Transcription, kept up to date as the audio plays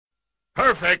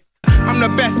Perfect. I'm the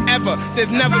best ever.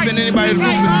 There's never been anybody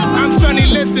ruthless. I'm Sonny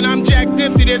Liston. I'm Jack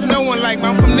Dempsey. There's no one like me.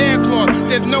 I'm from Nairclaw.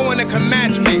 There's no one that can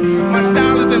match me. My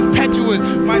style is impetuous.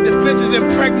 My defense is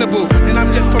impregnable. And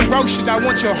I'm just ferocious. I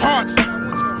want your hearts.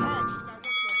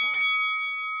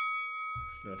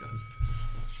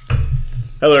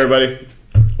 Hello, everybody.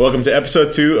 Welcome to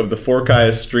episode 2 of the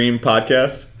Forkaya Stream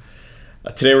podcast.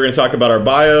 Today we're going to talk about our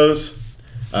bios,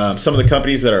 some of the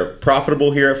companies that are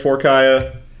profitable here at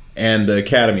Forkaya, and the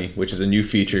Academy, which is a new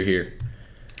feature here.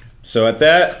 So at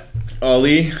that,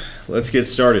 Ali, let's get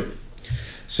started.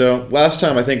 So last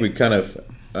time I think we kind of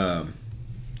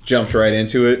jumped right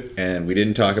into it, and we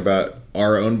didn't talk about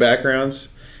our own backgrounds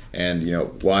and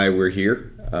why we're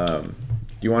here. Do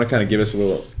you want to kind of give us a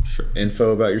little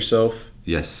info about yourself?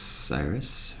 Yes,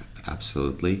 Cyrus,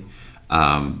 absolutely.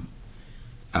 I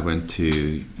went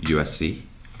to USC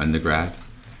undergrad,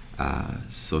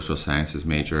 social sciences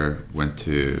major.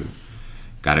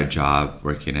 Got a job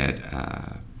working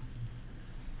at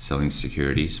selling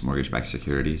securities, mortgage-backed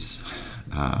securities,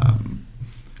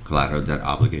 collateral debt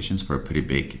obligations for a pretty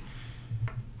big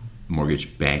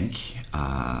mortgage bank.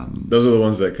 Those are the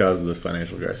ones that caused the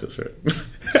financial crisis, right?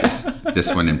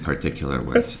 This one in particular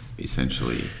was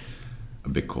essentially a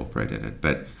big culprit in it,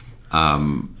 but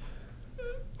I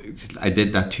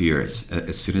did that 2 years.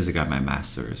 As soon as I got my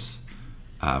master's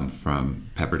from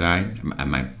Pepperdine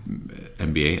and my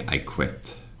MBA, I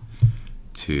quit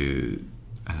to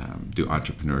do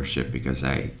entrepreneurship because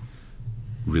I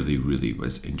really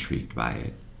was intrigued by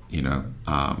it.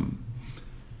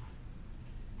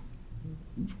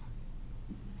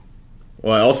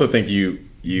 Well, I also think you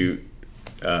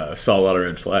saw a lot of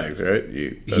red flags, right?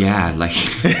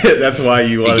 That's why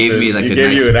you wanted gave me like a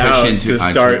nice you an push out into to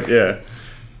start. Yeah.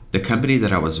 The company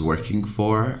that I was working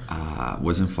for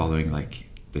wasn't following like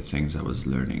the things I was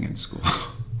learning in school.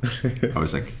 I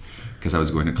was like, because I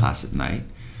was going to class at night,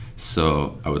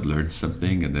 so I would learn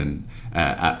something and then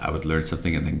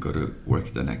go to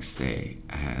work the next day,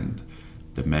 and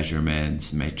the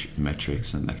measurements,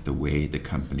 metrics, and like the way the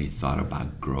company thought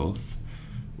about growth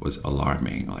was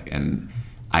alarming. And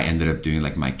I ended up doing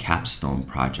like my capstone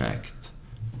project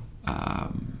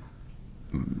on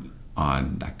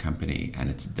that company, and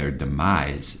it's their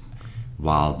demise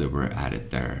while they were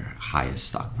at their highest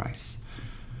stock price.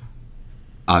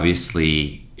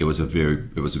 Obviously, it was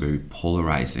very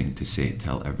polarizing to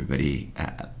tell everybody.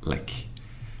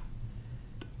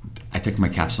 I took my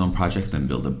capstone project and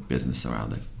built a business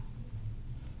around it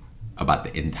about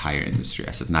the entire industry.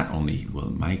 I said, not only will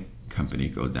my company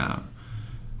go down,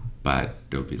 but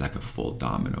there'll be like a full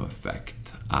domino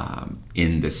effect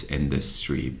in this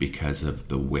industry because of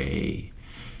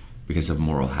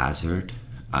moral hazard,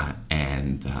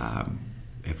 and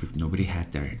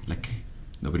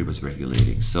nobody was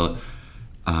regulating. So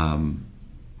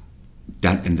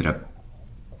that ended up,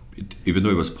 even though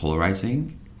it was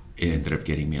polarizing, it ended up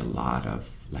getting me a lot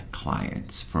of like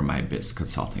clients for my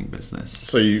consulting business.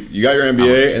 So you got your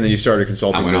MBA and then you started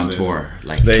consulting. I went business. On tour,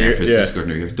 like San Francisco,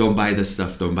 New York. Don't buy this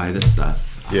stuff.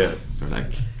 Yeah. They're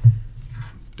like,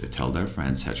 they tell their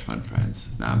friends, hedge fund friends.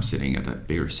 Now I'm sitting at a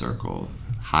bigger circle,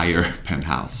 higher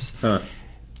penthouse,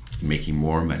 making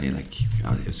more money. Like,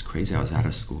 it was crazy. I was out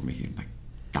of school making like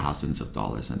thousands of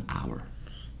dollars an hour.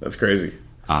 That's crazy.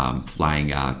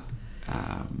 Flying out,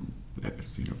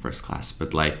 first class,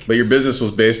 but your business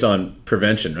was based on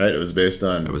prevention, right? It was based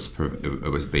on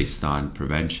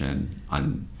prevention,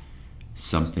 on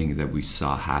something that we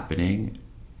saw happening.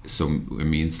 So it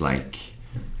means like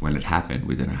when it happened,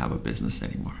 we didn't have a business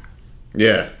anymore.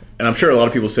 Yeah, and I'm sure a lot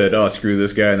of people said, "Oh, screw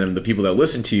this guy," and then the people that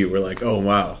listened to you were like, "Oh,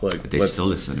 wow!" They still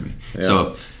listen to me. Yeah.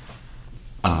 So,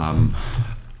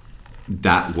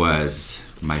 that was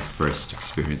my first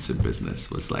experience in business.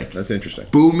 Was like, that's interesting.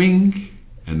 Booming.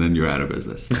 And then you're out of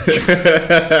business. It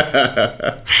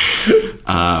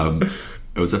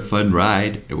was a fun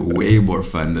ride. Way more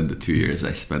fun than the 2 years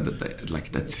I spent at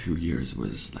that 2 years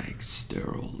was like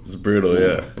sterile. It was brutal,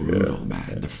 Brutal, man.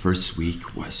 Yeah. The first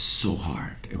week was so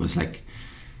hard. It was like,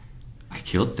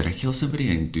 did I kill somebody?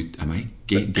 And am I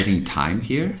getting time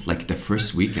here? Like the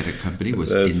first week at a company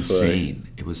was insane.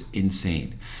 Funny. It was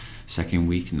insane. Second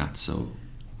week, not so.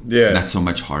 Yeah. Not so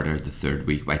much harder. The third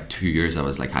week, by 2 years, I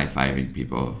was like high-fiving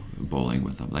people, bowling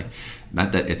with them. Like,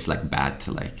 not that it's like bad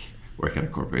to like work at a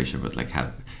corporation, but like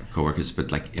have coworkers.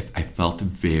 But like, if I felt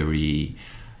very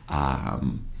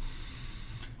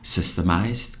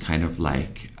systemized, kind of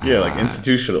like like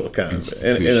institutional kind of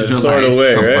in a sort of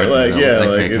way,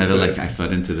 right? I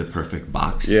fell into the perfect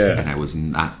box, and I was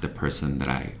not the person that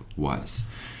I was.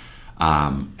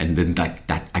 And then like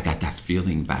that, I got that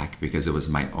feeling back because it was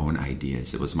my own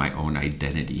ideas. It was my own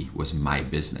identity, was my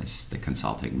business, the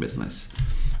consulting business.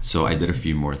 So I did a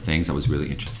few more things. I was really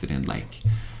interested in like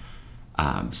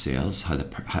sales, how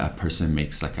a person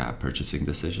makes like a purchasing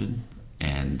decision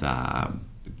and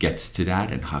gets to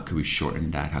that, and how could we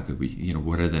shorten that? How could we,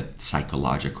 what are the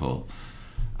psychological,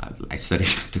 I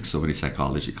took so many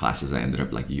psychology classes, I ended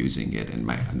up like using it in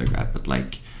my undergrad, but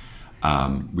like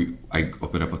I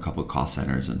opened up a couple of call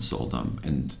centers and sold them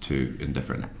in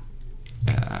different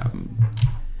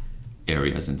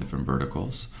areas and different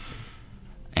verticals,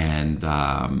 and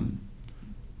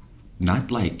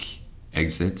not like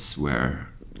exits where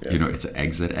it's an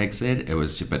exit. It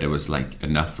was like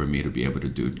enough for me to be able to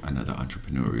do another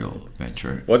entrepreneurial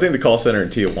venture. Well, I think the call center in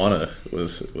Tijuana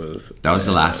was that was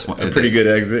the last one. A pretty good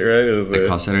exit, right? The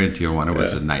call center in Tijuana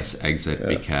was a nice exit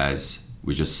because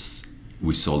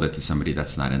we sold it to somebody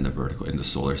that's not in the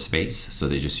solar space, so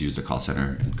they just used the call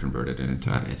center and converted it into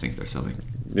I think they're selling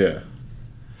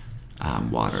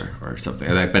water or something.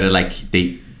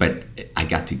 But I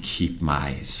got to keep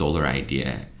my solar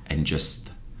idea and just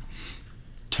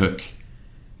took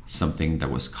something that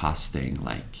was costing,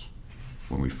 like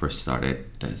when we first started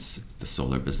the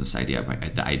solar business idea.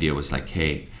 The idea was like,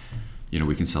 hey,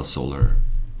 we can sell solar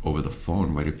over the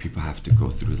phone. Why do people have to go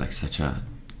through like such a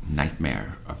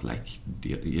nightmare of like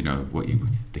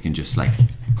they can just like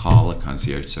call a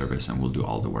concierge service and we'll do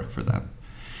all the work for them.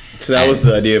 So that was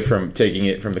the idea from taking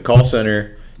it from the call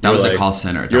center. That was the call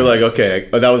center. You're like, okay,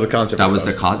 that was the concept. That was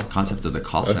the concept of the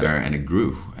call center, and it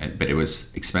grew, but it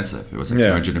was expensive. It was like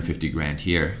 $150,000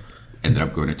 here. Ended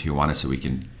up going to Tijuana so we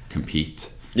can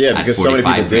compete. Yeah, because so many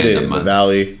people did it in the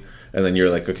Valley, and then you're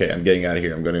like, okay, I'm getting out of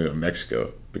here. I'm going to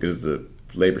Mexico because the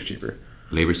labor's cheaper.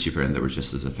 Labor's cheaper, and they were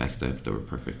just as effective. They were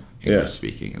perfect English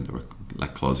speaking, and they were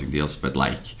like closing deals. But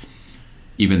like,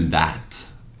 even that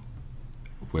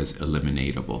was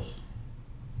eliminatable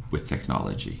with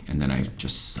technology. And then I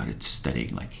just started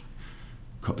studying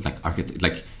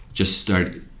just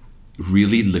started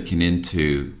really looking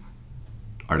into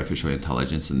artificial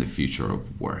intelligence and the future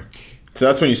of work. So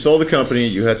that's when you sold the company.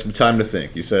 You had some time to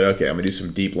think. You said, okay, I'm gonna do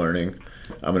some deep learning.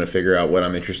 I'm gonna figure out what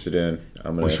I'm interested in.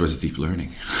 Which was deep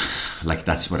learning. Like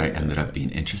that's what I ended up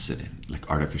being interested in, like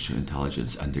artificial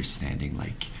intelligence, understanding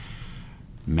like,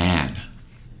 man,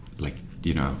 like,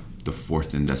 the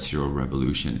fourth industrial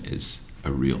revolution is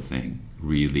a real thing.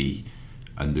 Really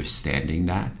understanding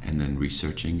that and then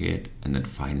researching it and then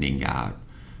finding out,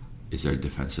 is there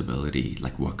defensibility?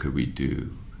 Like, what could we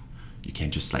do? You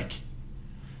can't just like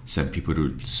send people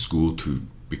to school to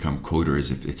become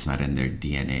coders if it's not in their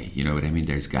DNA. You know what I mean?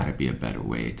 There's got to be a better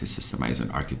way to systemize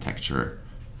and architecture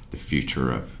the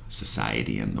future of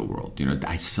society and the world.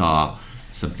 I saw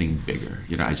something bigger.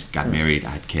 I just got married,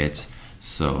 I had kids,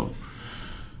 so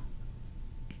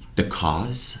the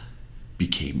cause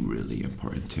became really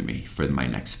important to me for my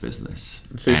next business.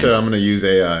 So you said, I'm going to use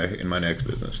AI in my next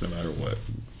business no matter what,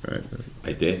 right?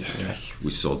 I did. Yeah.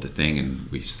 We sold the thing and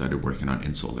we started working on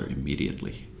InSolar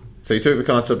immediately. So you took the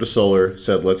concept of solar,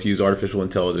 said let's use artificial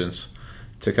intelligence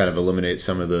to kind of eliminate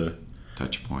some of the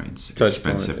touch points.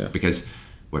 Expensive. Because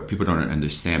what people don't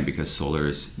understand, because solar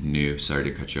is new, sorry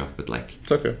to cut you off, but like,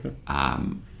 it's okay.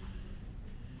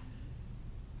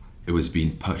 It was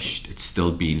being pushed. It's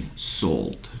still being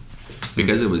sold.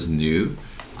 Because it was new,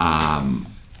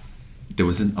 there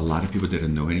wasn't a lot of people that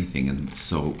didn't know anything, and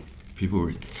so people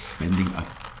were spending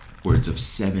upwards of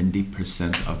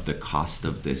 70% of the cost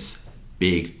of this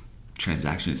big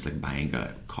transaction. It's like buying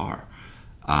a car,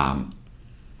 on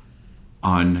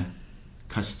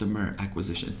customer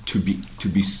acquisition. To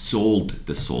be sold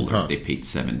the solar, they paid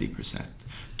 70%.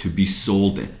 To be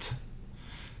sold it,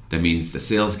 that means the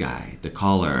sales guy, the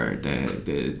caller,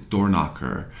 the door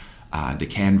knocker, the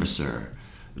canvasser,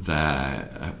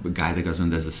 the guy that goes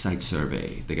and does the site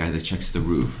survey, the guy that checks the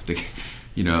roof,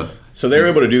 So they were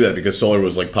able to do that because solar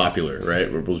was like popular, right?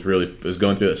 It was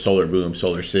going through that solar boom,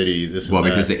 Solar City.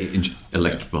 Because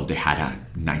they had a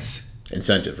nice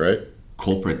incentive, right?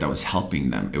 Culprit that was helping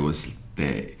them. It was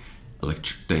the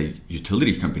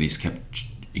utility companies kept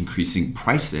increasing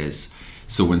prices.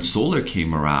 So when solar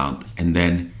came around, and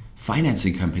then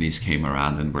financing companies came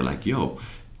around and were like, yo,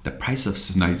 the price of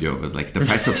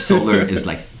solar is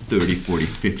like 30, 40,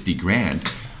 50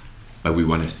 grand, but we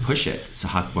want to push it. So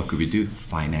what could we do?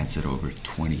 Finance it over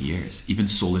 20 years. Even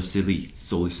Solar City,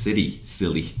 Solar City,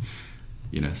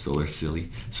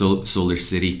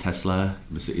 Tesla,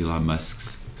 Mr. Elon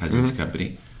Musk's cousin's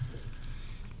company.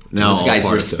 Now those guys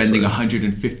were spending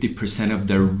 150% of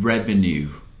their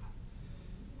revenue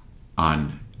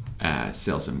on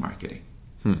sales and marketing.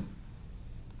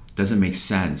 doesn't make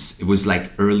sense. It was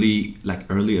like early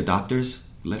adopters,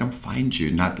 let them find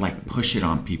you, not like push it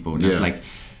on people, not like,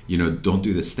 don't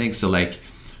do this thing. So like,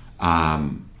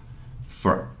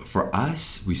 for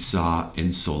us, we saw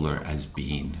InSolar as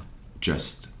being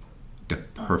just the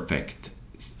perfect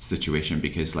situation,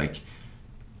 because like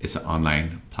it's an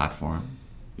online platform.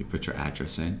 You put your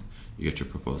address in, you get your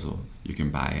proposal, you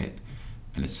can buy it,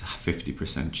 and it's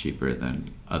 50% cheaper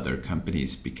than other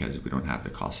companies because we don't have the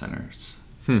call centers.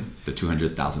 The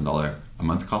 $200,000 a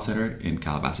month call center in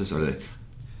Calabasas, or the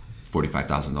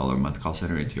 $45,000 a month call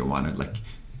center in Tijuana. Like,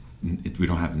 we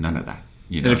don't have none of that.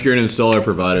 And if you're an installer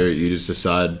provider, you just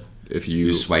decide if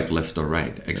you swipe left or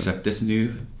right. Except this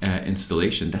new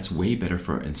installation, that's way better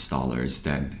for installers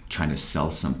than trying to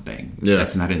sell something. Yeah.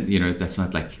 That's not that's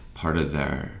not like part of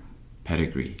their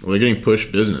pedigree. Well, they're getting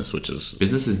push business, which is...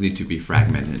 Businesses need to be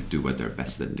fragmented and do what they're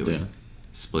best at doing. Yeah.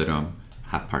 Split them,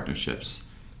 have partnerships,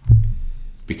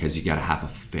 because you got to have a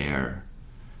fair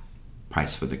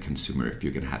price for the consumer if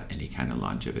you're going to have any kind of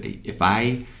longevity. If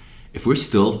we're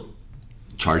still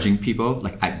charging people,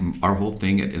 like our whole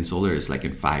thing at InSolar is like,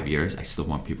 in 5 years, I still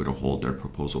want people to hold their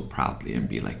proposal proudly and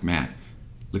be like, man,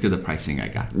 look at the pricing I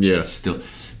got. Yeah. It's still,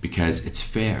 because it's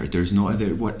fair. There's no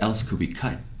other, what else could we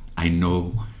cut? I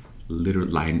know little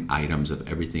line items of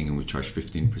everything, and we charge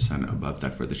 15% above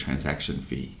that for the transaction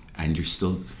fee. And you're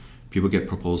still, people get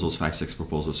proposals, 5-6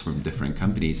 proposals from different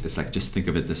companies. It's like, just think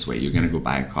of it this way. You're going to go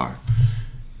buy a car.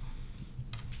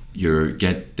 You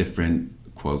get different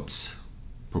quotes,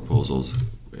 proposals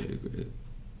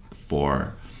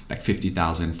for like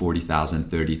 50,000,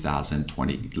 40,000, 30,000,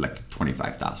 20, like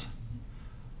 25,000.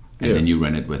 And then you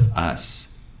run it with us,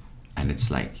 and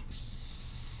it's like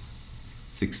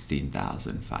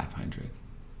 16,500.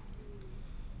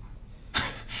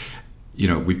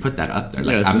 We put that up there.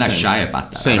 Like, I'm not shy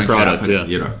about that. Same product,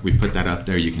 we put that up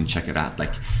there. You can check it out.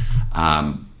 Like,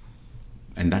 and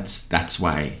that's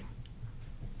why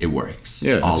it works.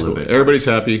 Yeah, all cool. of it. Everybody's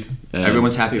happy.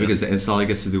 Everyone's happy because the installer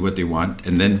gets to do what they want.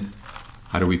 And then,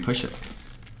 how do we push it?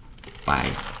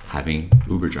 By having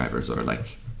Uber drivers or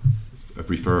like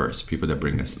referrers, people that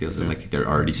bring us deals, and like they're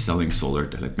already selling solar.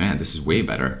 They're like, man, this is way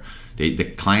better.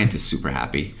 The client is super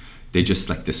happy. They just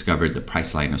like discovered the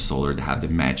price line of solar. They have the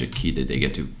magic key that they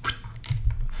get to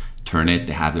turn it.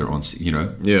 They have their own,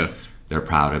 they're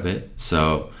proud of it.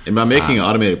 So, and by making an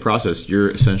automated process, you're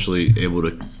essentially able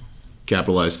to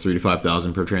capitalize $3,000 to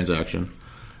 $5,000 per transaction.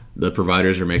 The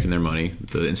providers are making their money.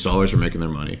 The installers are making their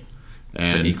money. And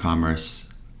it's an e-commerce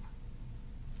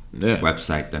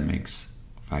website that makes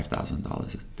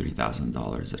 $5,000,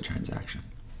 $3,000 a transaction,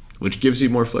 which gives you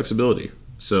more flexibility.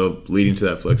 So leading to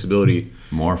that flexibility,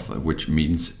 which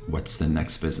means, what's the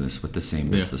next business with the same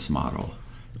business model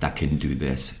that can do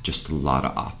this? Just a lot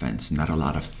of offense, not a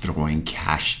lot of throwing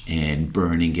cash in,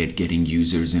 burning it, getting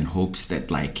users in hopes that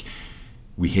like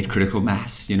we hit critical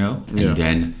mass, and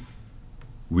then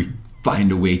we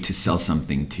find a way to sell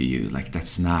something to you. Like,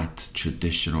 that's not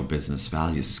traditional business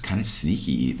values. It's kind of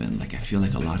sneaky even. Like, I feel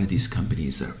like a lot of these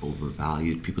companies are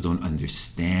overvalued. People don't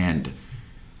understand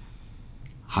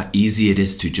how easy it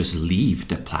is to just leave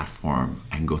the platform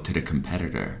and go to the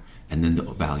competitor, and then the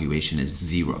valuation is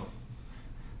zero.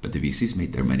 But the VCs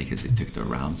made their money because they took their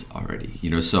rounds already.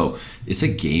 So it's a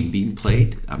game being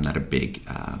played. I'm not a big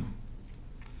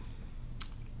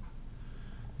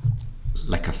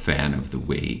like a fan of the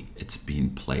way it's being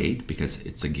played, because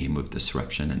it's a game of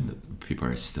disruption, and people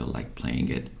are still like playing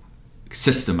it,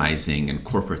 systemizing and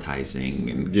corporatizing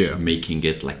and making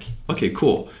it like, okay,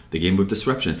 cool, the game of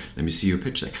disruption. Let me see your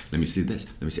pitch deck. Let me see this.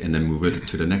 Let me see, and then move it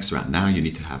to the next round. Now you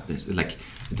need to have this. Like,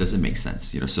 it doesn't make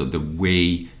sense, So the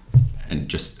way, and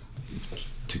just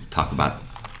to talk about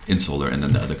InSolar and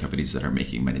then the other companies that are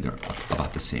making money, they're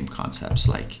about the same concepts.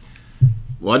 Like,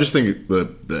 well, I just think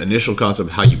the initial concept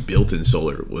of how you built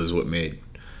InSolar was what made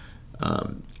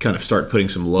kind of start putting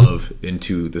some love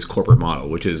into this corporate model,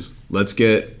 which is, let's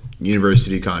get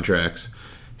university contracts,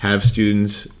 have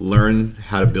students learn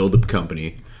how to build a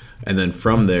company, and then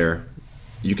from there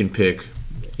you can pick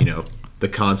the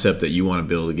concept that you want to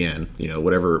build again,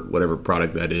 whatever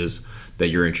product that is that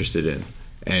you're interested in,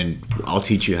 and I'll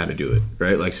teach you how to do it,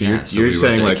 right? Like, so you're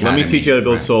saying like, let me teach you how to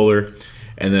build solar,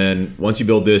 and then once you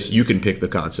build this, you can pick the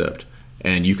concept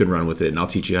and you can run with it, and I'll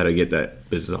teach you how to get that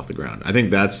business off the ground. I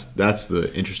think that's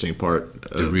the interesting part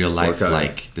of the real life,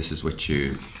 like, this is what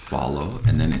you follow,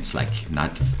 and then it's like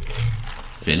not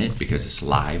finite because it's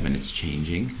live and it's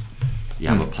changing. You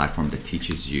have a platform that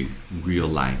teaches you real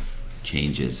life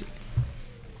changes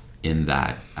in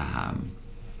that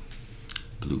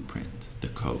blueprint, the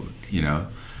code,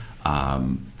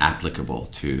 applicable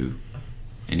to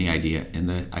any idea in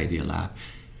the Idea Lab.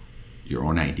 your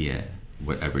own idea,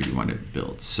 whatever you want to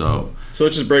build. So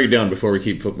let's just break it down before we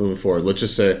keep moving forward. Let's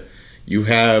just say you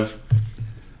have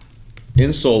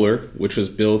InSolar, which was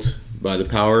built by the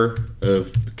power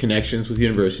of connections with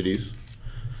universities.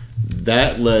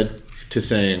 That led to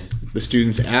saying the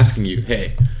students asking you,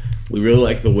 hey, we really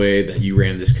like the way that you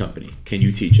ran this company. Can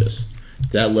you teach us?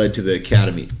 That led to the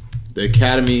academy. The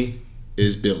academy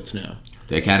is built now.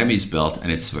 The academy is built,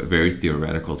 and it's very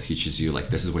theoretical. It teaches you, like,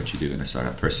 this is what you do in a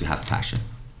startup. First, you have passion.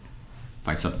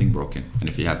 Find something broken. And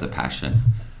if you have the passion,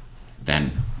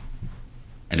 and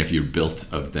if you're built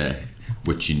of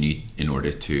what you need in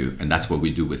order to, and that's what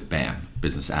we do with BAM,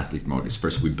 Business Athlete Mode, is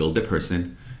first we build the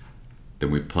person,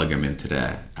 then we plug them into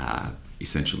the,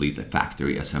 essentially the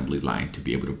factory assembly line to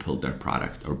be able to build their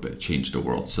product or change the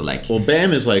world. So like, well,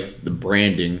 BAM is like the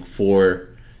branding for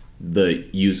the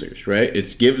users, right?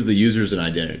 It gives the users an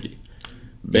identity.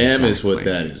 BAM is what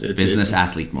that is. It's Business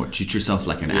Athlete Mode. Treat yourself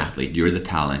like an athlete. You're the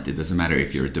talent. It doesn't matter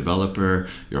if you're a developer,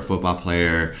 you're a football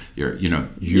player,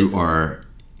 you are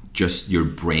just, your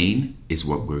brain is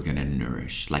what we're gonna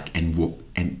nourish. Like,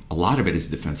 and a lot of it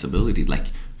is defensibility. Like,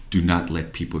 do not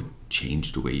let people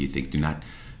change the way you think. Do not,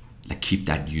 like, keep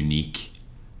that unique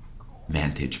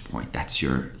vantage point. That's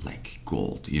your, like,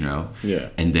 gold, Yeah.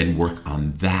 And then work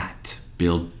on that.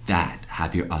 Build that.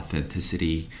 Have your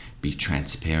authenticity. Be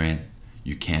transparent.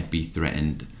 You can't be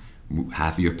threatened.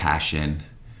 Have your passion.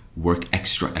 Work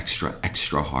extra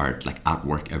hard. Like,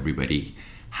 outwork everybody.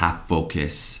 Have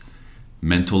focus.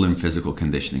 Mental and physical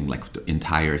conditioning, like the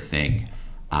entire thing.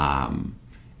 And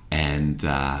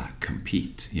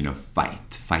compete.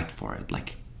 Fight for it.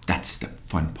 Like, that's the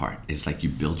fun part. Is like, you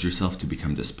build yourself to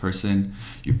become this person.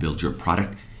 You build your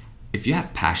product. If you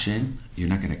have passion, you're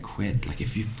not gonna quit. Like,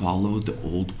 if you follow the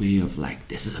old way of, like,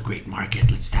 this is a great market,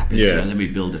 let's tap into it, let me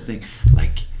build a thing.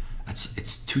 Like,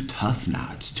 it's too tough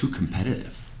now. It's too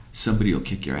competitive. Somebody will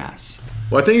kick your ass.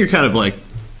 Well, I think you're kind of like,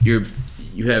 you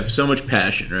have so much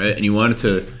passion, right? And you wanted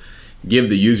to give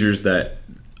the users that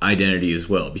identity as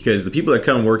well, because the people that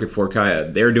come work at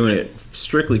Forkaya, they're doing it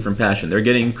strictly from passion. They're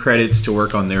getting credits to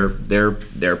work on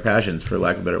their passions, for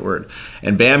lack of a better word.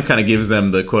 And BAM kind of gives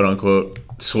them the quote unquote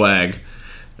swag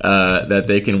that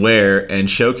they can wear and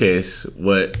showcase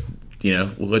what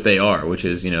they are, which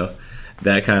is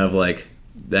that kind of like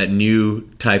that new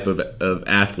type of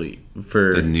athlete.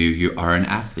 You are an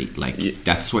athlete. Like,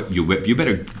 that's what you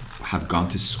better have gone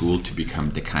to school to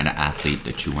become the kind of athlete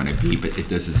that you want to be, but it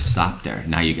doesn't stop there.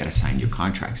 Now you got to sign your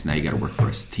contracts. Now you got to work for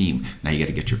a team. Now you got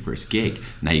to get your first gig.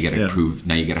 Now you got to prove.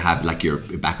 Now you got to have, like, your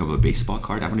back of a baseball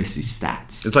card. I want to see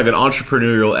stats. It's like an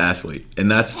entrepreneurial athlete,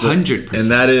 and that's 100%.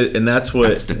 And that's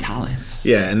the talent.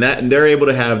 Yeah, and they're able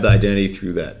to have the identity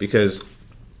through that, because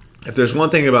if there's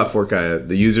one thing about Forkaya,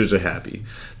 the users are happy.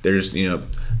 There's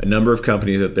a number of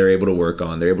companies that they're able to work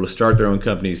on. They're able to start their own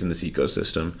companies in this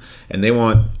ecosystem, and they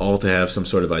want all to have some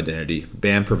sort of identity.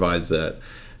 BAM provides that,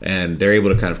 and they're able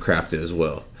to kind of craft it as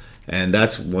well. And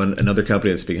that's another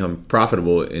company that's become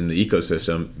profitable in the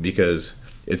ecosystem, because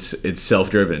it's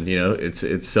self-driven.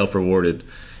 It's self-rewarded.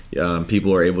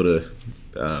 People are able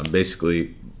to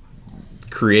basically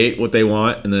create what they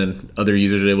want, and then other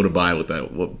users are able to buy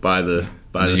the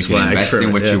you can invest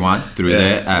in what you want through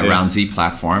the Round Z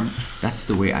platform. That's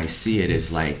the way I see it, is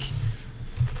like,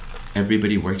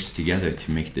 everybody works together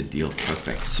to make the deal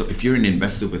perfect. So if you're an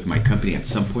investor with my company, at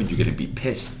some point you're going to be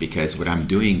pissed, because what I'm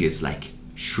doing is, like,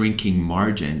 shrinking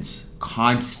margins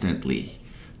constantly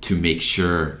to make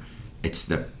sure it's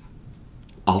the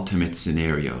ultimate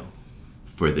scenario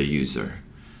for the user.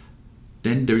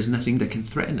 Then there's nothing that can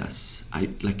threaten us.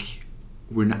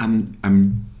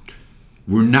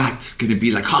 We're not going to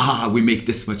be like, we make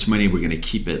this much money, we're going to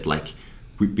keep it. Like,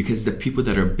 because the people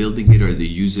that are building it, or the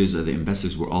users or the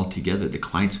investors, we're all together. The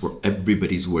clients,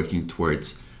 everybody's working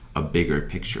towards a bigger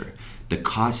picture. The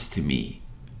cost to me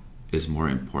is more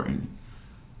important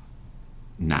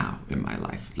now in my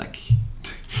life. Like,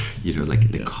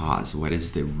 the cause. What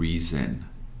is the reason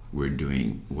we're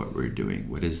doing what we're doing?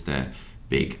 What is the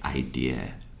big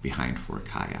idea behind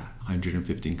Forkaya?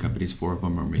 115 companies, 4 of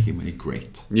them are making money.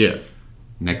 Great. Yeah.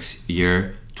 Next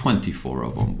year, 24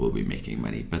 of them will be making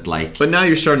money. But now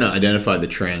you're starting to identify the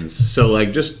trends. So,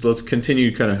 like, just let's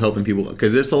continue kind of helping people,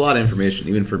 because there's a lot of information.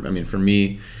 Even for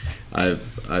me,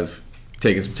 I've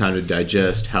taken some time to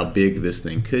digest how big this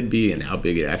thing could be and how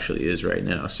big it actually is right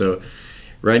now. So,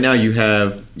 right now you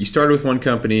started with one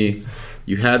company.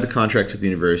 You had the contracts with the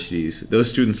universities.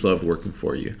 Those students loved working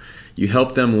for you. You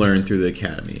helped them learn through the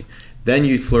academy. Then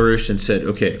you flourished and said,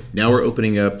 okay, now we're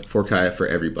opening up Forkaya for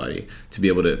everybody to be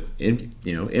able to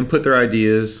input their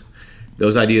ideas.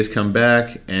 Those ideas come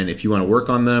back, and if you want to work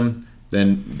on them,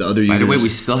 then the other users. By the way, we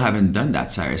still haven't done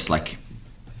that, Cyrus. Like,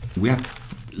 we have,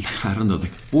 I don't know,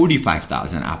 like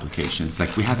 45,000 applications.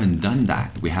 Like, we haven't done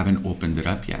that. We haven't opened it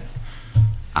up yet.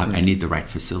 I need the right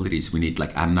facilities. We need,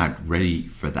 like, I'm not ready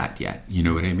for that yet. You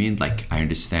know what I mean? Like, I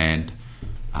understand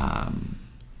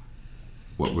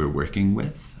what we're working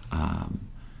with.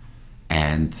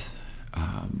 And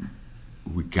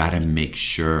we gotta make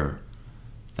sure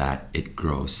that it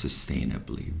grows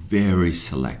sustainably. Very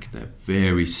selective,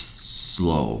 very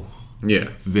slow. Yeah.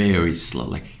 Very slow.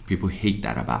 Like, people hate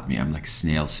that about me. I'm like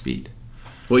snail speed.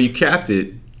 Well, you capped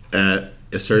it at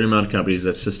a certain amount of companies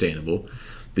that's sustainable.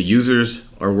 The users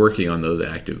are working on those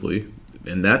actively,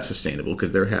 and that's sustainable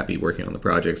because they're happy working on the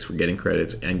projects for getting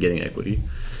credits and getting equity.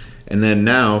 And then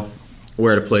now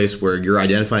we're at a place where you're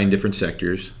identifying different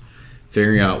sectors,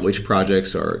 figuring out which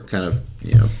projects are kind of,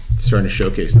 starting to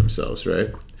showcase themselves,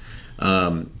 right?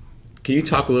 Can you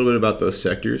talk a little bit about those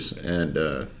sectors and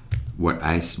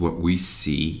what we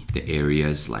see, the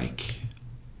areas, like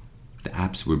the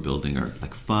apps we're building are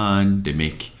like fun. They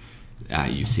make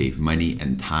you save money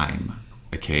and time.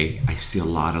 Okay, I see a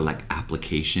lot of like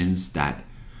applications that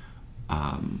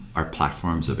are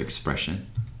platforms of expression.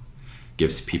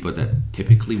 Gives people that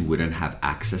typically wouldn't have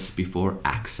access before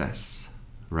access,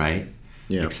 right?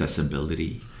 Yeah.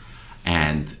 Accessibility,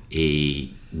 and a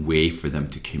way for them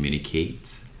to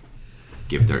communicate,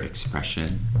 give their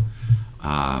expression.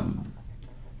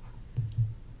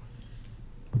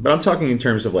 But I'm talking in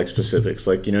terms of like specifics,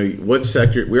 like, what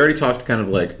sector. We already talked kind of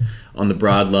like on the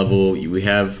broad level. We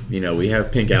have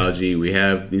Pink Algae. We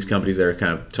have these companies that are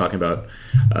kind of talking about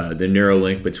the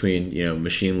Neuralink between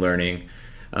machine learning.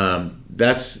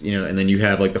 That's and then you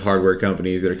have like the hardware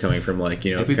companies that are coming from like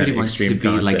everybody kind of wants extreme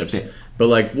to be concepts. like But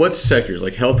like, what sectors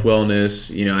like health,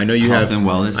 wellness? I know you health have and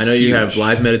wellness. I know you huge. have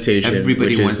live meditation.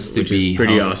 Everybody which wants is, to which be is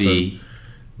pretty healthy. awesome.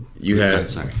 You have.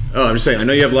 Sorry. Oh, I'm just saying. I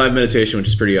know you have live meditation, which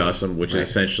is pretty awesome. Which Right. is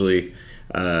essentially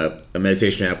a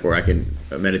meditation app where I can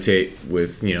meditate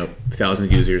with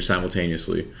thousands of users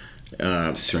simultaneously.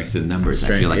 Strength in numbers.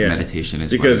 I feel like meditation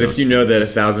is because one of if those you know that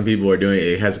things. 1,000 people are doing it,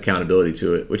 it has accountability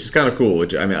to it, which is kind of cool.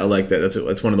 Which I like that.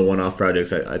 That's one of the one-off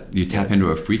projects. You tap into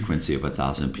a frequency of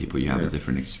 1,000 people, you have a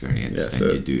different experience than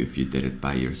you do if you did it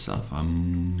by yourself.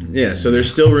 Yeah, so there's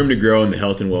still room to grow in the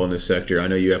health and wellness sector. I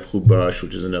know you have Hubash,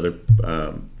 which is another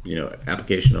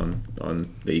application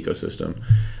on the ecosystem,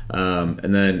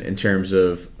 and then in terms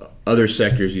of other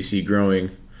sectors you see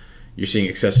growing. You're seeing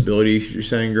accessibility, you're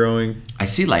saying, growing? I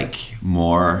see like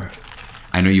more,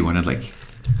 I know you want to like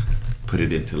put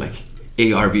it into like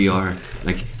AR, VR,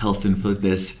 like health and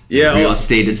fitness, real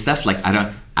estate and stuff. Like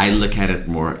I look at it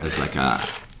more as like a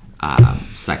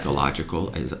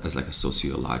psychological, as like a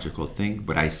sociological thing.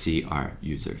 But I see our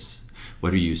users.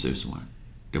 What do users want?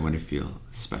 They want to feel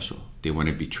special. They want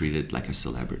to be treated like a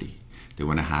celebrity. They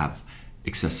want to have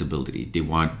accessibility. They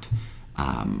want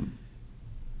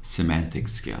semantic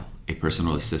scale. A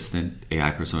personal assistant,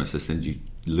 AI personal assistant, you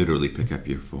literally pick up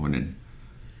your phone and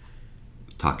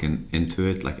talking into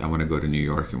it. Like, I want to go to New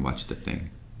York and watch the thing.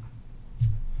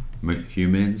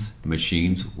 Humans,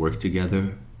 machines work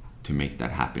together to make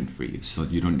that happen for you. So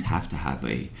you don't have to have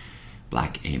a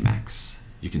black Amex.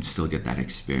 You can still get that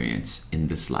experience in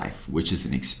this life, which is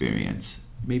an experience,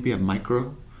 maybe a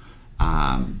micro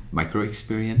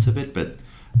experience of it, but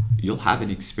you'll have an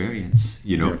experience.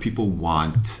 People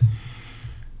want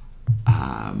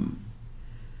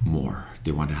more.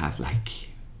 They want to have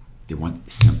they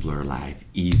want simpler life,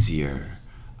 easier,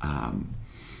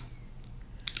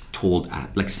 told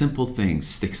app, like simple things,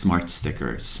 smart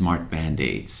stickers, smart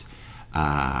band-aids.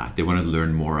 They want to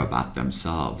learn more about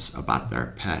themselves, about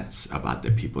their pets, about the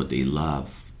people they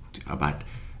love, about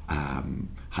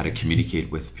how to communicate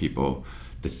with people.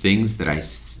 The trends that I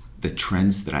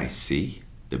see,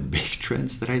 the big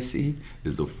trends that I see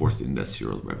is the fourth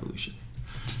industrial revolution.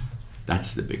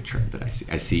 That's the big trend that I see.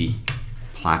 I see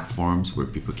platforms where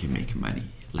people can make money,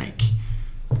 like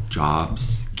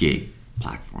jobs, gig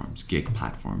platforms.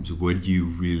 What do you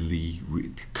really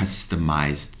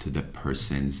customize to the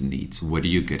person's needs? What are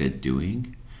you good at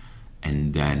doing?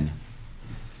 And then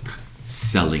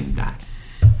selling that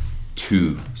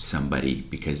to somebody,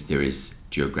 because there is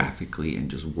geographically and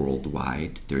just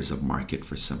worldwide, there's a market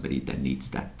for somebody that needs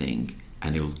that thing,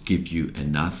 and it'll give you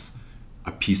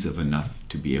a piece of enough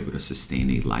to be able to sustain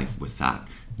a life without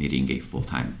needing a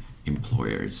full-time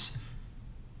employer's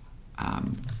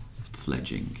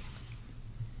fledgling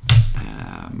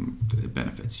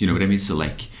benefits. You know what I mean? So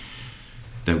like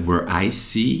that, where I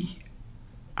see,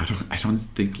 I don't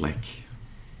think like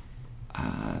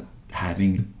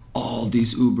having all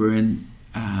these Uber and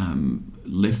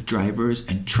Lyft drivers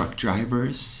and truck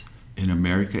drivers in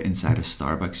America inside a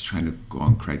Starbucks trying to go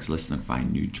on Craigslist and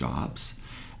find new jobs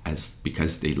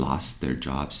because they lost their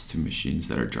jobs to machines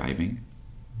that are driving.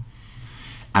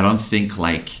 I don't think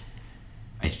like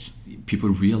people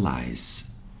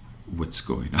realize what's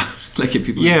going on. Like if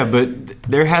people, yeah, but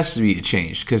there has to be a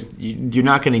change because you're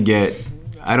not going to get.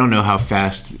 I don't know how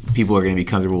fast people are going to be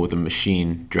comfortable with a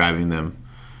machine driving them,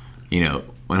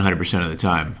 100% of the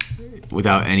time,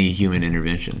 without any human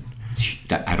intervention.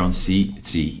 That I don't see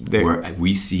where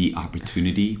we see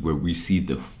opportunity, where we see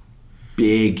the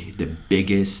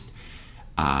biggest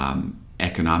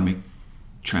economic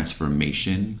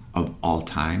transformation of all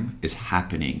time is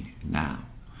happening now.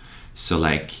 So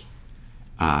like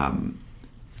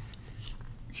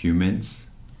humans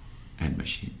and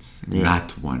machines,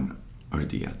 not one or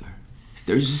the other.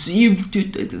 There's zero.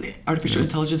 Artificial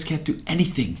intelligence can't do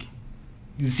anything.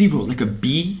 Zero. Like a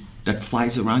bee that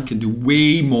flies around can do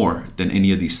way more than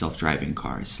any of these self-driving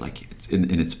cars. Like it's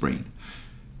in its brain.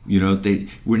 We're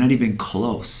not even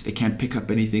close. It can't pick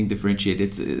up anything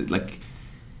differentiated. Like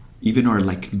even our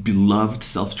like beloved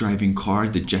self-driving car,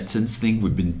 the Jetsons thing,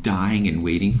 we've been dying and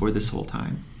waiting for this whole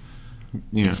time.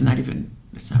 Yeah. It's not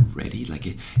ready.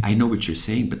 Like I know what you're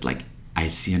saying, but like I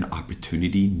see an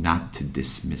opportunity not to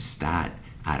dismiss that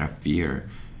out of fear.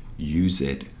 Use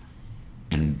it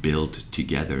and build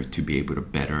together to be able to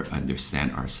better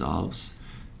understand ourselves,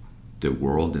 the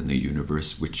world and the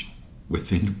universe which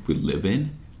within we live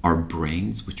in, our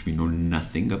brains which we know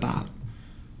nothing about.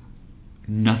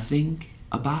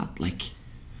 Like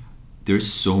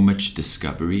there's so much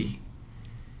discovery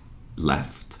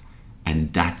left,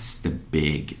 and that's the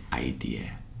big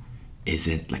idea.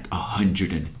 Isn't like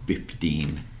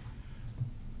 115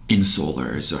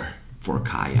 insolars or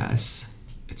Forkayas.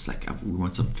 It's like we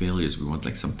want some failures. We want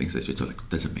like some things that like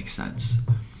doesn't make sense.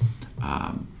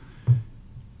 Well,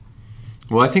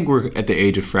 I think we're at the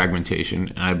age of fragmentation,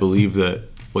 and I believe that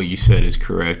what you said is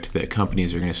correct. That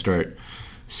companies are going to start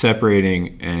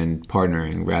separating and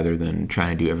partnering rather than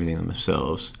trying to do everything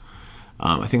themselves.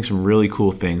 I think some really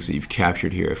cool things that you've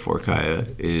captured here at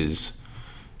Forkaya is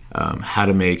how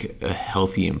to make a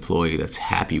healthy employee that's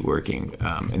happy working,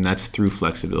 and that's through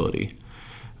flexibility.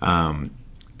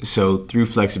 So through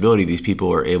flexibility, these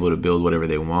people are able to build whatever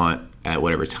they want at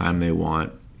whatever time they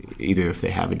want, either if they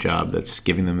have a job that's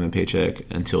giving them a paycheck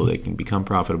until they can become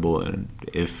profitable, and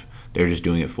if they're just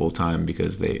doing it full time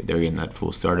because they're in that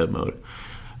full startup mode.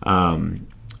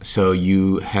 So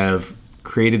you have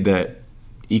created that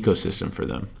ecosystem for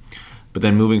them. But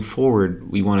then moving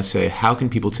forward, we want to say, how can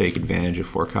people take advantage of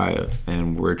Forkaya?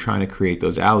 And we're trying to create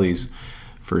those alleys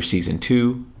for season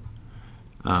 2.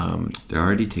 They're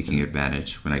already taking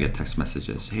advantage when I get text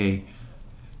messages. Hey,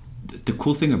 the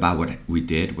cool thing about what we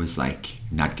did was like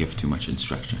not give too much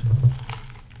instruction.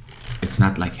 It's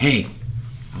not like, hey,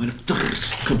 I'm going to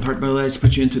compartmentalize,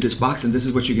 put you into this box, and this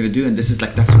is what you're going to do. And this is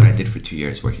like, that's what I did for 2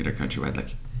 years working at Countrywide,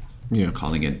 like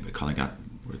calling out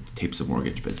tapes of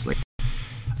mortgage bits. Like,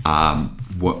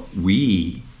 what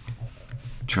we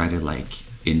try to like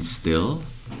instill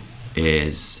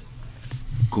is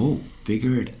go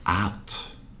figure it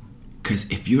out. Because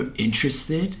if you're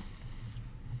interested,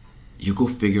 you go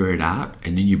figure it out,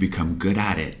 and then you become good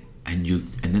at it, and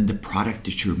then the product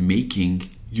that you're making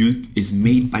is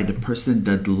made by the person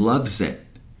that loves it.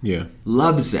 Yeah.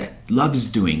 Loves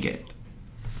doing it.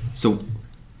 So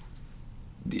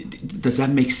does that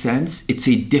make sense? It's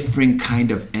a different kind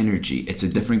of energy. It's a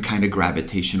different kind of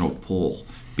gravitational pull,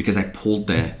 because I pulled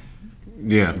the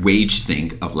wage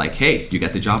thing of like, hey, you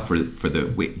got the job for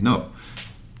the wait. No,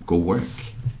 go work,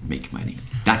 make money.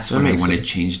 That's what I want to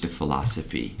change the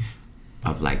philosophy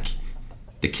of, like,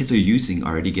 the kids are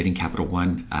already getting Capital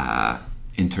One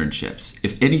internships.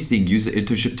 If anything, use the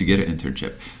internship to get an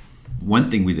internship. One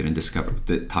thing we didn't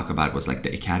talk about was like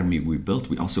the academy we built.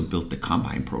 We also built the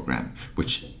Combine program,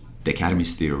 which the academy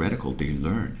is theoretical. They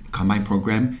learn. Combine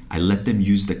program, I let them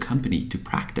use the company to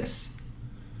practice.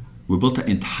 We built an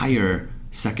entire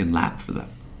second lab for them.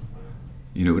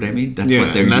 You know what I mean? That's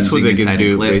what they're using inside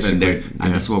a clip,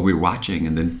 and that's what we're watching,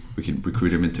 and then we can recruit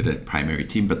them into the primary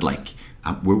team. But like,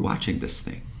 we're watching this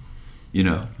thing,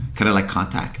 kind of like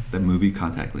Contact, the movie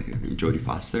Contact, like Jodie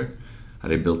Foster. How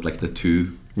they built like the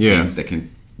two things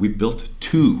we built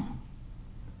 2,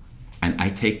 and I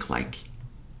take like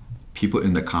people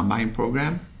in the Combine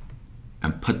program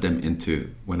and put them into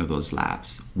one of those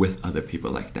labs with other people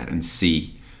like that and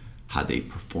see how they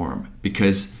perform.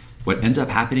 Because what ends up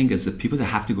happening is the people that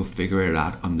have to go figure it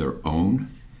out on their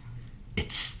own,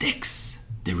 it sticks.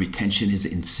 The retention is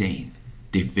insane.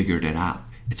 They figured it out.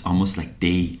 It's almost like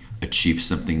they achieve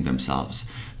something themselves.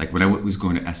 Like when I was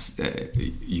going to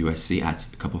USC, I had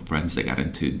a couple of friends that got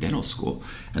into dental school,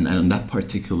 and then in that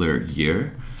particular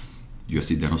year,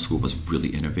 USC Dental School was really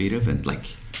innovative, and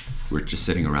like we're just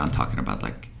sitting around talking about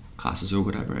like classes or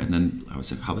whatever, and then I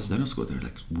was like, how was dental school? They're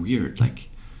like, weird, like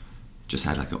just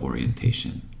had like an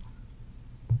orientation,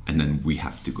 and then we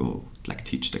have to go like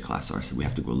teach the class ourselves. We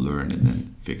have to go learn and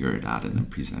then figure it out and then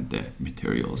present the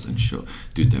materials and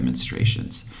do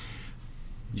demonstrations.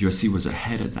 USC was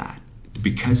ahead of that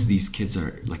because these kids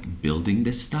are like building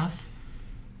this stuff.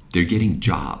 They're getting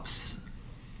jobs,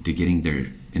 they're getting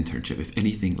their internship. If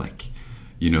anything, like,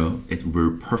 you know,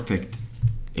 we're perfect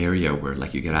area where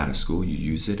like you get out of school, you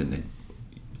use it, and then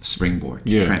springboard,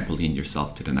 trampoline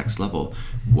yourself to the next level.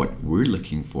 What we're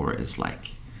looking for is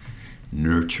like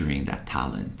nurturing that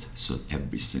talent, so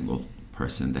every single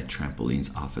person that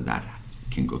trampolines off of that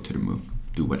can go to the moon,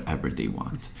 do whatever they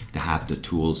want. They have the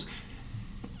tools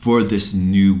for this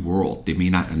new world. They may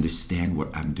not understand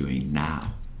what I'm doing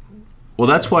now. Well,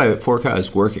 that's why 4Kai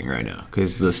is working right now,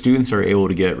 because the students are able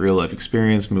to get real life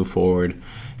experience, move forward,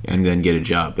 and then get a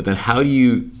job. But then how do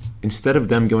you, instead of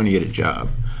them going to get a job,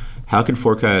 how can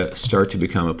 4Kai start to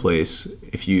become a place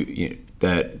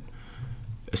that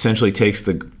essentially takes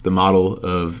the model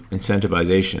of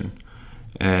incentivization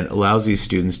and allows these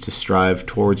students to strive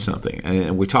towards something?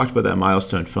 And we talked about that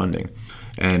milestone funding.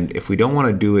 And if we don't want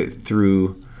to do it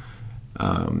through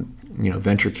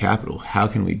venture capital, how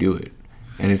can we do it?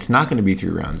 And it's not going to be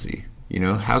through Round Z,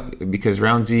 because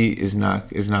Round Z is not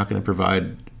going to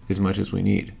provide as much as we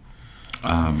need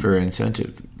for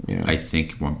incentive. I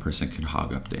think one person can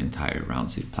hog up the entire Round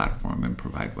Z platform and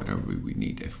provide whatever we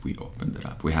need if we opened it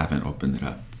up. We haven't opened it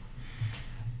up.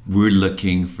 We're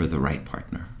looking for the right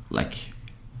partner, like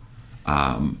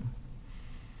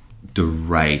the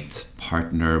right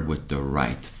partner with the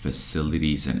right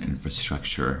facilities and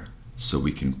infrastructure, so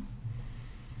we can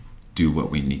do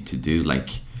what we need to do.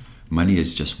 Like, money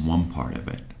is just one part of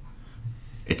it.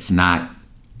 It's not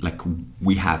like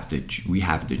we have the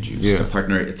juice. Yeah. The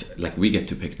partner, it's like we get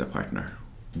to pick the partner.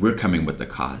 We're coming with the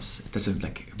cause. It doesn't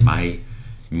like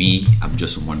I'm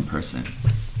just one person.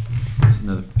 There's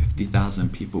another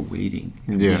 50,000 people waiting.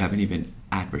 And we haven't even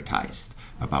advertised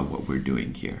about what we're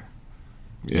doing here.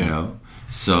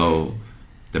 So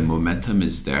the momentum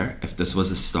is there. If this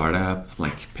was a startup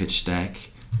like pitch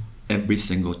deck, every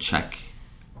single check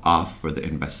off for the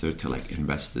investor to like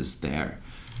invest is there.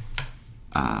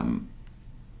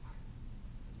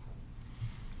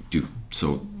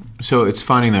 So it's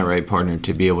finding that right partner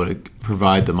to be able to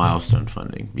provide the milestone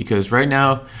funding, because right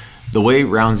now the way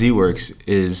Round Z works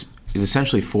is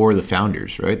essentially for the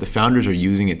founders, right? The founders are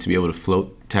using it to be able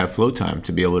to have float time,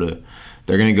 to be able to,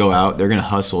 they're going to go out, they're going to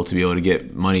hustle to be able to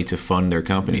get money to fund their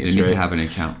companies. They need to have an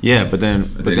account. Yeah, but then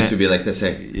they need to be like to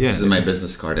say, this is my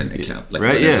business card and account. Like,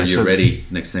 whenever you're ready,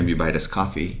 next time you buy this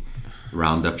coffee,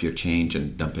 round up your change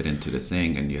and dump it into the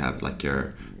thing, and you have like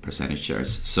your percentage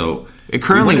shares. So it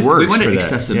currently works. We want for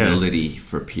accessibility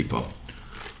for people,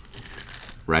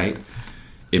 right?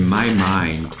 In my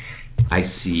mind, I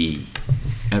see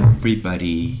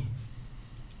everybody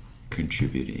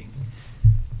contributing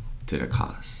to the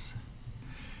cause.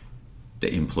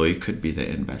 The employee could be the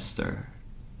investor.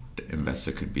 The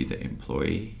investor could be the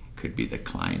employee, could be the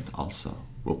client also.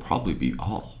 Will probably be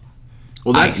all.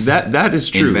 Well, that is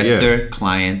true. Investor,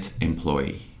 client,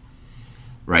 employee,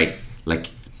 right?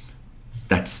 Like,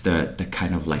 that's the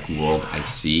kind of like world I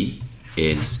see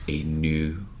is a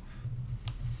new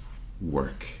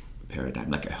work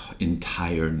paradigm, like an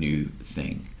entire new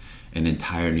thing, an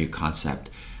entire new concept.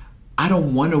 I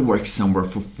don't want to work somewhere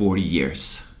for 40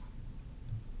 years.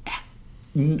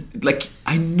 Like,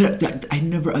 I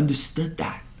never understood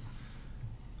that.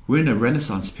 We're in a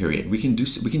renaissance period. We can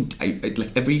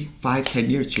like every 5-10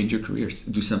 years change your careers,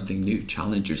 do something new,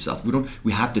 challenge yourself.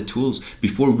 We have the tools.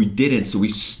 Before we didn't, so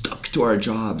we stuck to our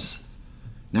jobs.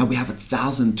 Now we have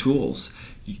 1,000 tools.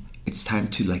 It's time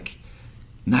to like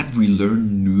not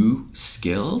relearn new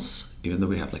skills, even though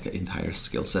we have like an entire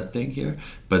skill set thing here,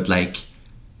 but like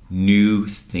new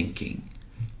thinking,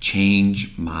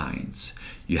 change minds.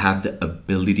 You have the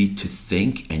ability to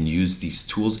think and use these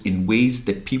tools in ways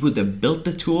that people that built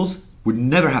the tools would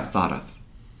never have thought of.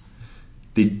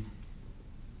 The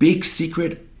big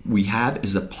secret we have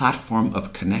is a platform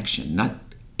of connection, not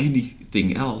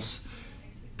anything else.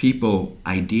 People,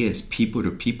 ideas, people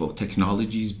to people.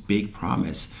 Technology's big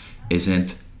promise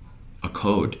isn't a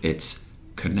code, it's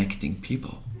connecting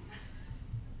people.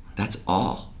 That's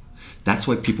all. That's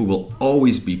why people will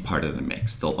always be part of the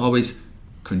mix. They'll always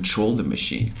control the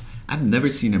machine. I've never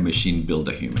seen a machine build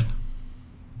a human.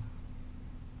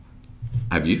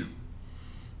 Have you?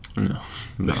 No.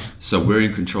 No. So we're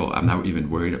in control. I'm not even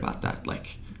worried about that.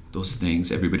 Like those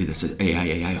things, everybody that says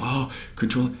AI, oh,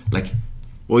 control, like.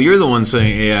 Well, you're the one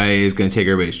saying AI is going to take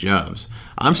everybody's jobs.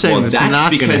 I'm saying this is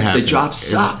not going to happen. That's because the jobs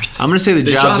sucked. I'm going to say the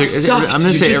jobs sucked. I'm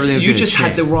going to say everything's going to change. You just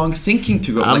had the wrong thinking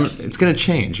to go. It's going to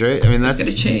change, right? I mean, that's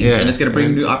going to change, and it's going to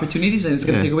bring new opportunities, and it's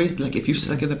going to take away. Like if you're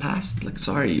stuck in the past, like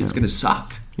sorry, it's going to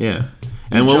suck. Yeah,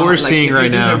 and what we're seeing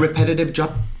right now, a repetitive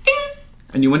job,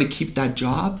 and you want to keep that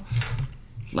job,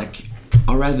 like.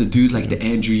 I'd rather do like the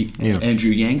Andrew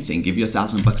Yang thing. Give you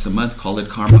 $1,000 a month. Call it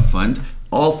Karma Fund.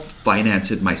 I'll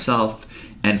finance it myself,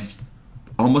 and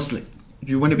almost like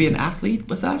you want to be an athlete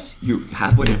with us. You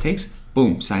have what it takes.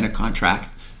 Boom, sign a contract.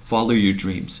 Follow your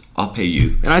dreams. I'll pay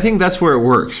you. And I think that's where it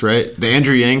works, right? The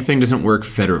Andrew Yang thing doesn't work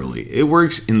federally. It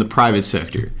works in the private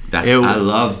sector. I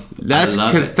love because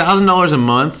 $1,000 a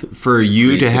month for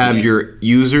you to have your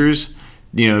users.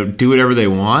 Do whatever they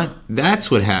want.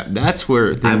 That's what happens. That's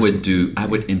where I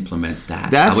would implement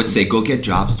that. I would say go get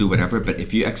jobs, do whatever. But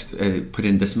if you put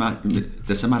in this amount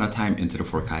of time into the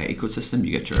Forkaya ecosystem,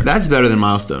 you get your. That's better than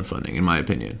milestone funding, in my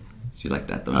opinion. So you like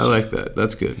that, though? I like that.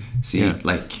 That's good. See,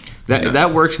 like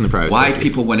that works in the private sector. Why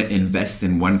people want to invest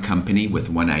in one company with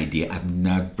one idea? I've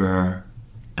never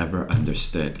ever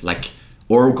understood. Like.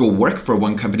 Or go work for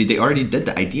one company. They already did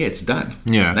the idea. It's done.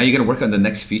 Yeah. Now you're going to work on the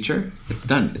next feature. It's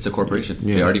done. It's a corporation.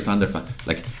 Yeah. They already found their fund.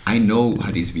 Like, I know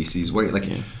how these VCs work. Like,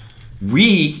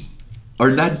 we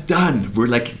are not done. We're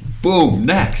like, boom,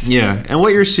 next. Yeah. And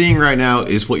what you're seeing right now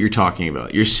is what you're talking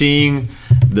about. You're seeing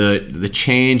the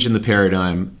change in the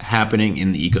paradigm happening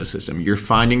in the ecosystem. You're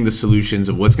finding the solutions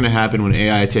of what's going to happen when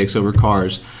AI takes over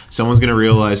cars. Someone's going to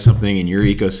realize something in your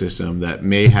ecosystem that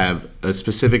may have a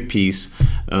specific piece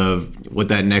of what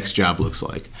that next job looks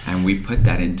like. And we put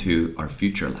that into our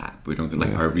future lab. We don't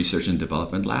like our research and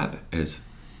development lab is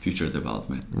future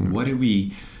development. Mm-hmm. What are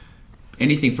we?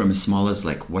 Anything from as small as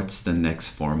like, what's the next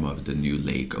form of the new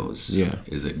Legos? Yeah.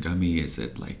 Is it gummy? Is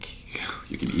it like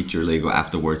you can eat your Lego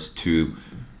afterwards? To,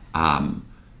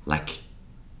 like,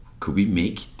 could we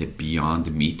make the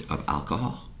Beyond Meat of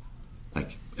alcohol?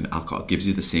 Like, an alcohol gives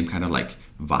you the same kind of like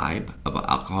vibe of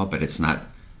alcohol, but it's not.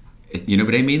 You know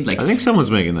what I mean? Like, I think someone's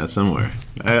making that somewhere.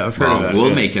 I've heard of that.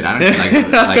 We'll make it. I don't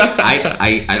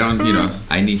I don't.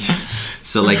 I need.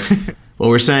 So like. What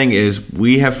we're saying is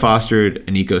we have fostered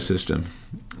an ecosystem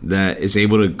that is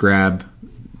able to grab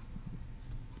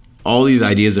all these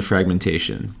ideas of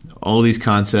fragmentation, all these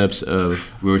concepts of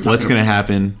what's going to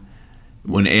happen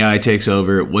when AI takes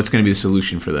over, what's going to be the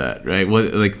solution for that, right?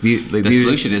 What the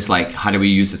solution is like, how do we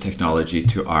use the technology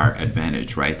to our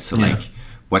advantage, right? So like,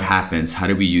 what happens? How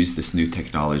do we use this new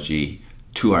technology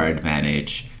to our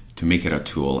advantage to make it a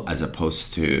tool, as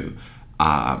opposed to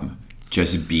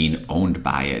just being owned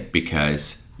by it?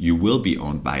 Because you will be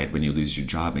owned by it when you lose your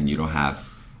job and you don't have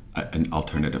an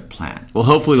alternative plan. Well,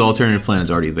 hopefully the alternative plan is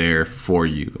already there for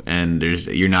you, and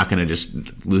you're not going to just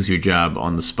lose your job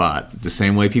on the spot. The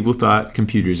same way people thought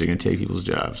computers are going to take people's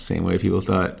jobs, same way people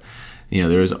thought,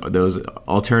 those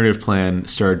alternative plan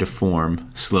started to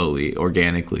form slowly,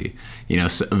 organically.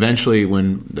 So eventually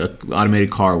when the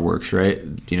automated car works, right?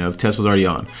 If Tesla's already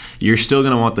on, you're still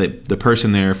going to want the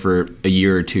person there for a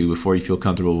year or two before you feel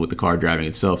comfortable with the car driving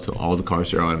itself till all the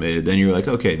cars are automated. Then you're like,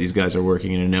 okay, these guys are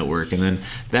working in a network, and then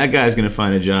that guy's going to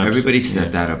find a job. Everybody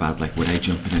said that about like, would I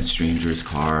jump in a stranger's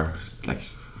car? Like,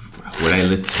 would I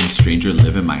let some stranger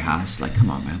live in my house? Like, come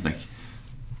on, man. Like,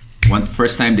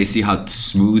 first time they see how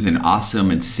smooth and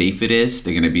awesome and safe it is,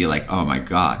 they're going to be like, oh my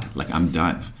God, like, I'm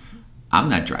done. I'm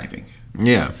not driving.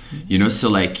 Yeah. So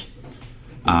like,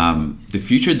 the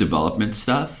future development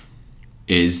stuff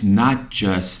is not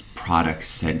just product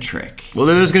centric. Well,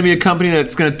 there's going to be a company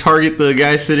that's going to target the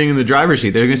guy sitting in the driver's seat.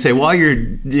 They're going to say, while you're,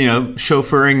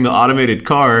 chauffeuring the automated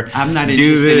car, I'm not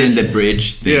interested in the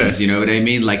bridge things. Yeah. You know what I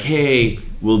mean? Like, hey,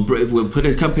 we'll put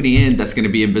a company in that's going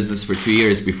to be in business for 2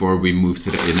 years before we move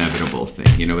to the inevitable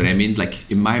thing. You know what I mean? Like,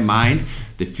 in my mind,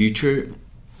 the future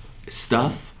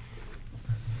stuff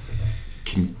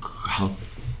can help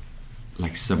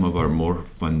like some of our more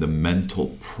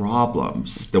fundamental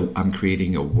problems. I'm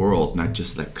creating a world, not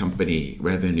just like company,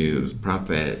 revenue,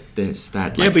 profit, this,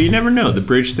 that. Yeah, but you never know. The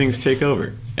bridge things take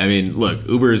over. I mean, look,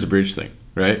 Uber is a bridge thing,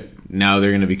 right? Now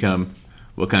they're going to become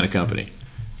what kind of company?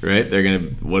 Right?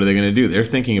 What are they going to do? They're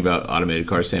thinking about automated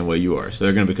cars the same way you are. So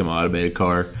they're going to become an automated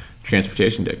car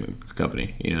transportation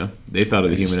company. They thought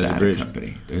of the human as a bridge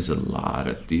company. There's a lot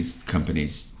of these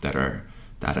companies that are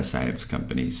data science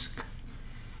companies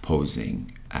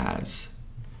posing as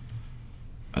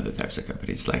other types of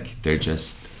companies. Like, they're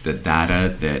just the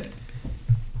data that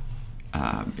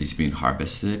is being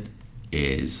harvested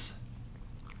is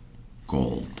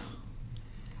gold.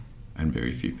 and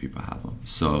very few people have them.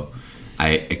 So I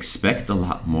expect a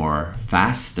lot more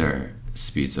faster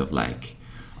speeds of like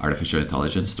artificial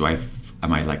intelligence.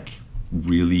 Am I like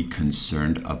really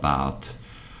concerned about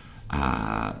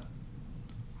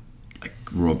like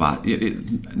robot?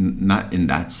 Not in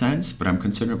that sense, but I'm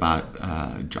concerned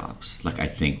about jobs. Like I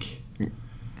think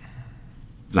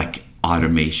like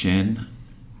automation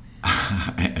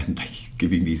and like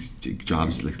giving these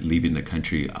jobs, like leaving the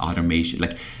country, automation,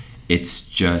 like it's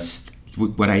just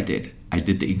what I did. I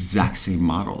did the exact same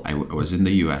model. I was in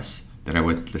the US, then I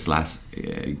went this last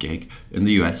gig in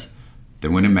the US,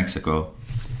 then went in Mexico,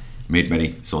 made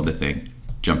money, sold the thing,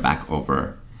 jumped back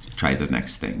over, tried the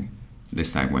next thing,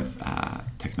 this time with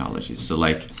technology. So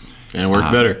like, and it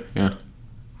worked better. Yeah.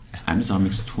 Amazon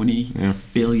makes $20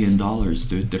 billion,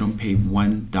 dude. They don't pay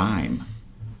one dime.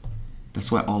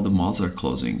 That's why all the malls are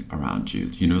closing around you.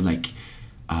 You know, like,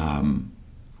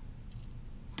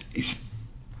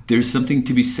 there's something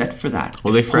to be said for that.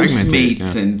 Well, they fragmented it,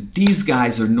 Postmates and these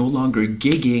guys are no longer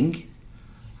gigging.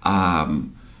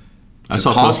 I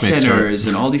saw call Postmates centers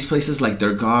and all these places, like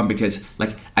they're gone because,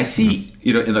 like, I see,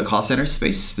 you know, in the call center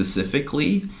space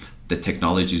specifically, the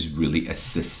technology is really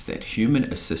assisted. Human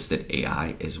assisted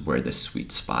AI is where the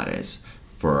sweet spot is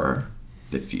for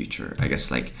the future. I guess,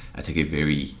 like, I take a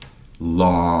very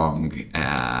long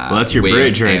well, that's your way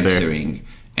bridge of right there.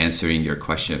 Answering your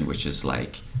question, which is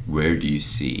like, where do you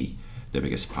see the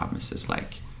biggest promises,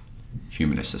 like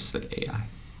human assisted AI?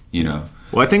 You know?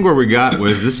 Well, I think where we got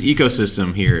was this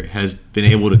ecosystem here has been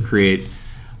able to create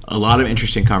a lot of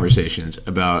interesting conversations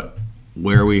about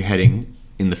where we're heading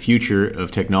in the future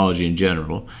of technology in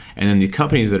general. And then the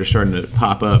companies that are starting to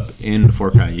pop up in the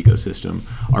Forkai ecosystem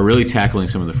are really tackling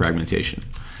some of the fragmentation.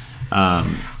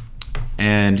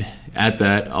 And at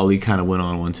that, Ali kind of went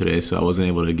on one today, so I wasn't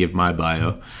able to give my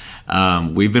bio.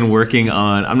 We've been working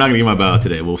on, I'm not going to give my bio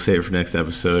today, we'll save it for next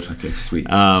episode. Okay, sweet.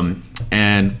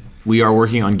 And we are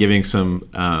working on giving some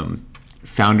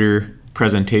founder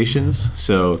presentations.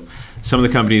 So some of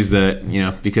the companies that, you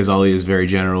know, because Ali is very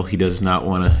general, he does not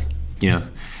want to, you know,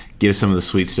 give some of the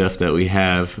sweet stuff that we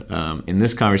have. In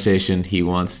this conversation, he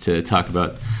wants to talk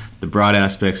about the broad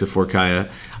aspects of Forkaya.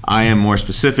 I am more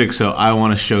specific, so I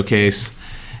want to showcase,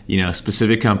 you know,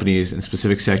 specific companies and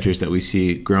specific sectors that we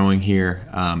see growing here,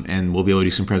 and we'll be able to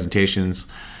do some presentations.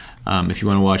 If you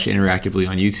want to watch interactively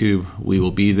on YouTube, we will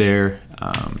be there.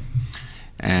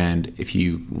 And if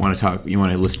you want to talk, you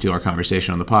want to listen to our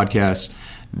conversation on the podcast,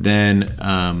 then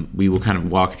we will kind of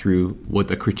walk through what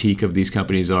the critique of these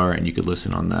companies are, and you could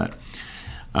listen on that.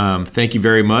 Thank you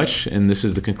very much, and this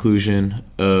is the conclusion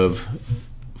of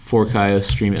Forkaya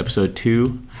Stream Episode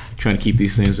 2. Trying to keep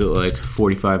these things at like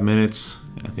 45 minutes.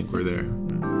 I think we're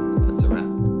there.